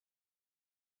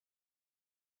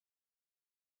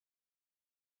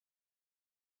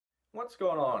What's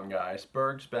going on, guys?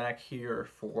 Berg's back here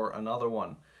for another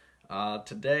one.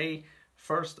 Today,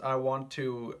 first I want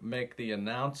to make the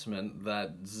announcement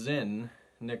that Zyn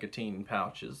Nicotine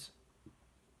pouches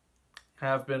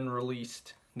have been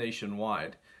released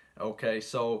nationwide. Okay,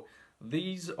 so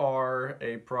these are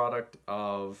a product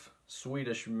of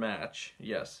Swedish Match,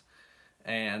 yes.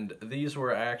 And these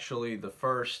were actually the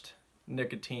first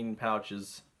nicotine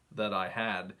pouches that I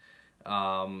had.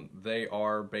 They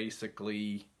are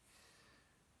basically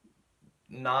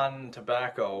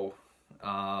non-tobacco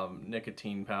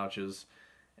nicotine pouches,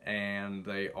 and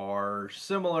they are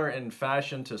similar in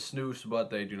fashion to snus, but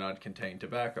they do not contain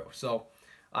tobacco. So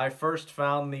I first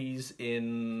found these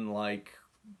in like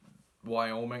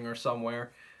Wyoming or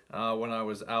somewhere when I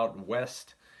was out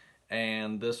west,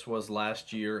 and this was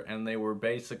last year, and they were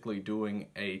basically doing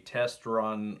a test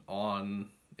run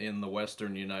in the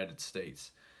western United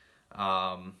States.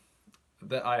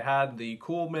 That I had the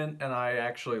Cool Mint, and I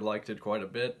actually liked it quite a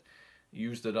bit,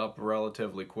 used it up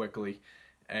relatively quickly,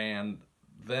 and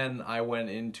then I went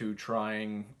into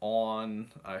trying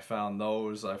on. I found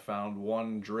those, I found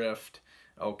one Drift,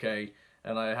 okay,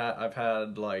 and I've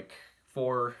had like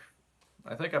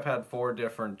I think I've had four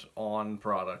different on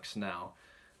products now,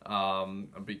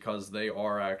 because they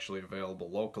are actually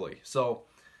available locally. So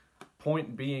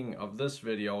point being of this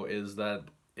video is that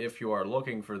if you are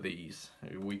looking for these,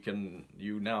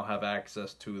 you now have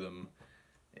access to them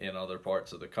in other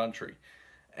parts of the country.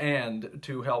 And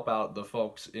to help out the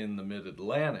folks in the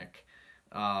Mid-Atlantic,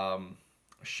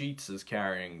 Sheetz is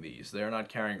carrying these. They're not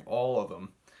carrying all of them,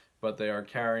 but they are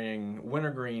carrying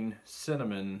wintergreen,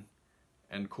 cinnamon,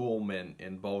 and cool mint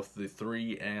in both the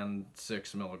 3 and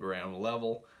 6 milligram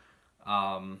level.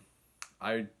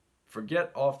 I forget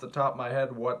off the top of my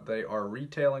head what they are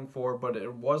retailing for, but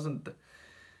it wasn't...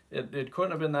 It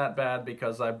couldn't have been that bad,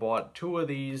 because I bought 2 of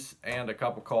these and a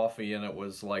cup of coffee, and it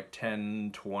was like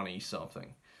 10-20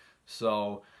 something.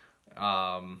 So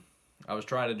I was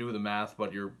trying to do the math,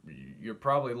 but you're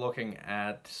probably looking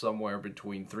at somewhere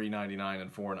between $3.99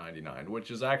 and $4.99,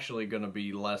 which is actually going to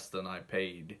be less than I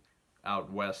paid out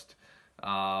west.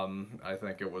 I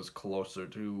think it was closer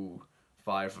to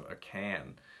 $5 a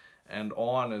can, and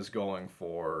on is going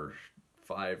for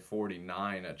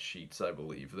 $5.49 at Sheetz, I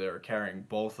believe. They're carrying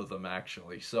both of them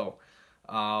actually. So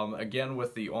again,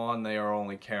 with the on, they are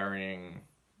only carrying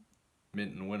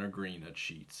mint and wintergreen at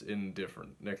Sheetz in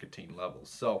different nicotine levels.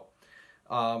 So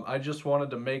I just wanted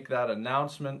to make that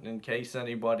announcement in case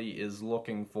anybody is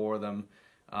looking for them.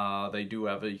 They do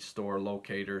have a store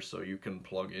locator, so you can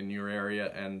plug in your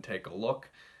area and take a look.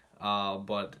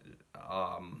 But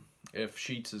if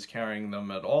Sheetz is carrying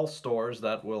them at all stores,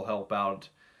 that will help out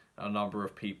a number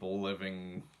of people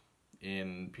living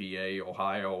in PA,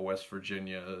 Ohio, West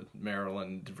Virginia,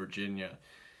 Maryland, Virginia,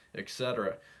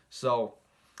 etc. So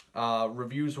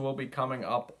reviews will be coming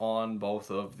up on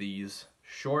both of these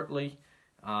shortly.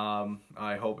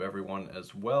 I hope everyone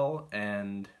is well,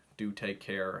 and do take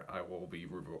care. I will be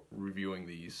reviewing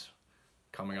these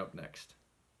coming up next.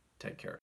 Take care.